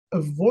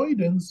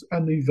avoidance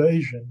and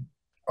evasion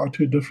are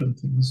two different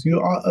things. You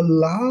are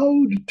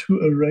allowed to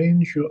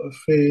arrange your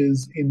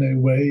affairs in a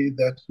way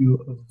that you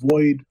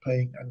avoid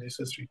paying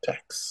unnecessary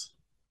tax.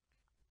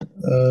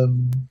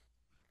 Um,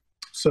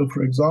 so,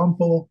 for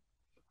example,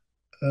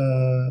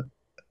 uh,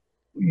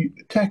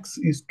 tax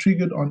is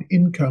triggered on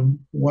income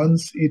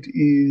once it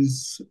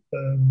is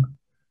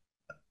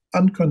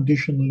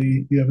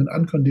unconditionally, you have an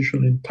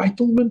unconditional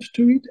entitlement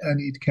to it,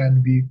 and it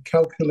can be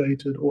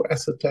calculated or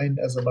ascertained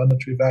as a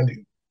monetary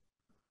value.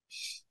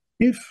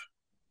 If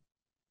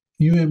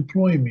you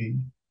employ me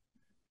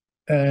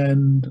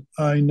and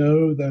I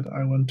know that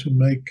I want to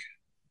make,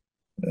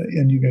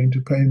 and you're going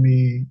to pay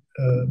me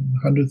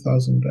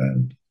 100,000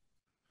 Rand,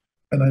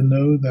 and I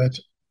know that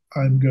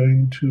I'm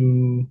going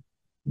to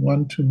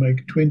want to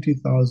make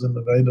 20,000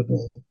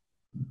 available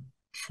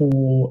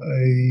for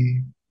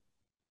a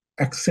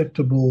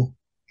acceptable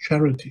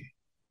charity,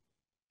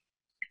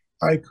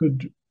 I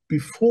could,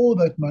 before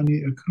that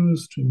money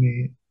accrues to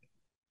me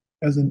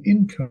as an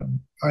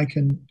income, I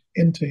can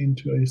enter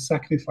into a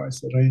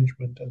sacrifice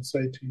arrangement and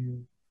say to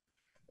you,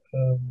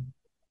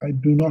 I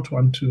do not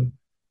want to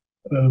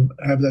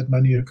have that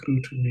money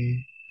accrue to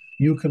me.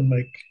 You can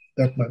make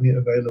that money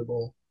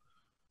available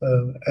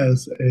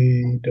as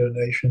a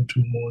donation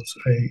towards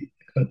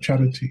a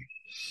charity.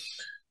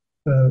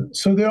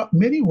 So there are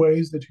many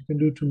ways that you can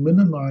do to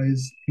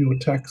minimize your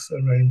tax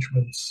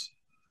arrangements.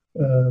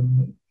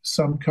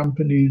 Some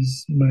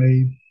companies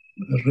may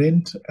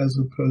rent as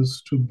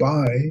opposed to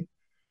buy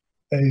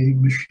a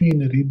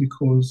machinery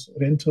because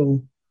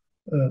rental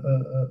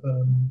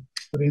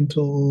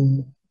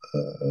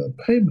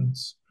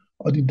payments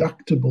are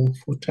deductible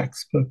for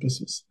tax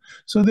purposes.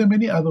 So there are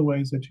many other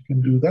ways that you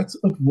can do. That's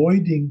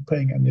avoiding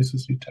paying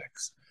unnecessary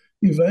tax.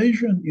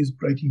 Evasion is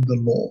breaking the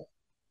law.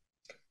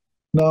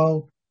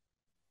 Now,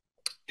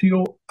 to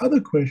your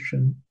other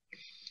question,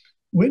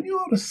 when you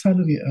are a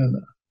salary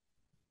earner,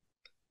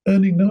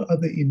 earning no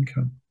other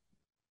income,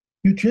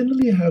 you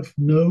generally have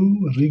no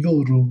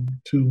wriggle room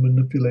to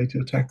manipulate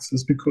your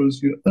taxes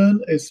because you earn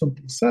a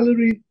simple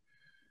salary.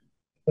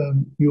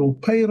 Your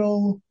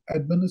payroll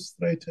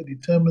administrator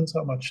determines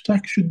how much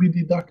tax should be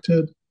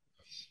deducted.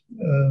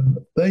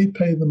 They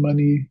pay the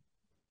money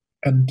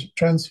and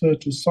transfer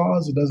to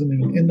SARS. It doesn't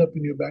even end up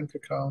in your bank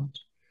account.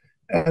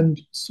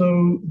 And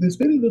so there's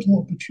very little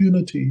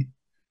opportunity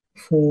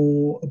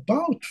for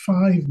about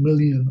 5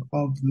 million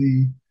of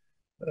the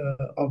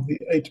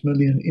 8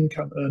 million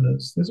income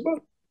earners. There's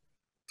about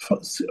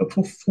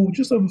for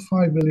just over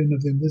 5 million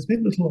of them, there's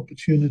very little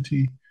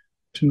opportunity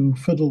to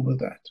fiddle with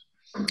that.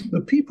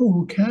 The people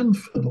who can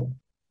fiddle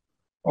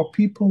are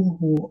people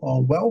who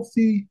are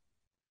wealthy,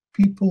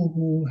 people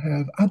who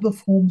have other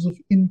forms of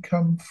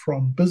income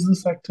from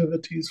business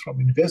activities, from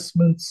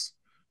investments,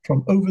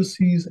 from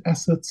overseas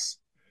assets.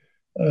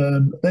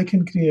 They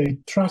can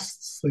create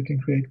trusts, they can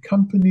create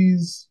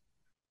companies.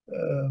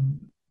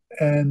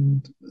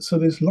 And so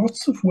there's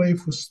lots of way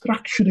for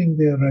structuring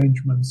the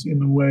arrangements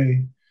in a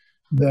way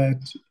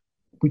that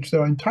which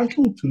they're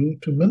entitled to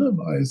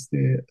minimize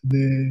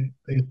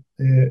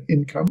their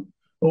income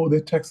or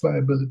their tax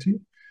liability.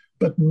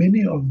 But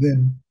many of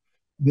them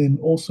then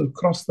also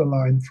cross the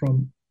line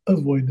from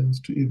avoidance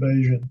to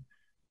evasion.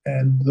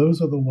 And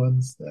those are the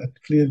ones that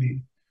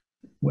clearly,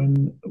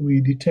 when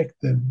we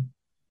detect them,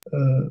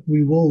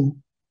 we will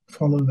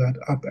follow that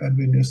up and,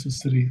 when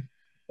necessary,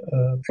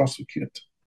 prosecute.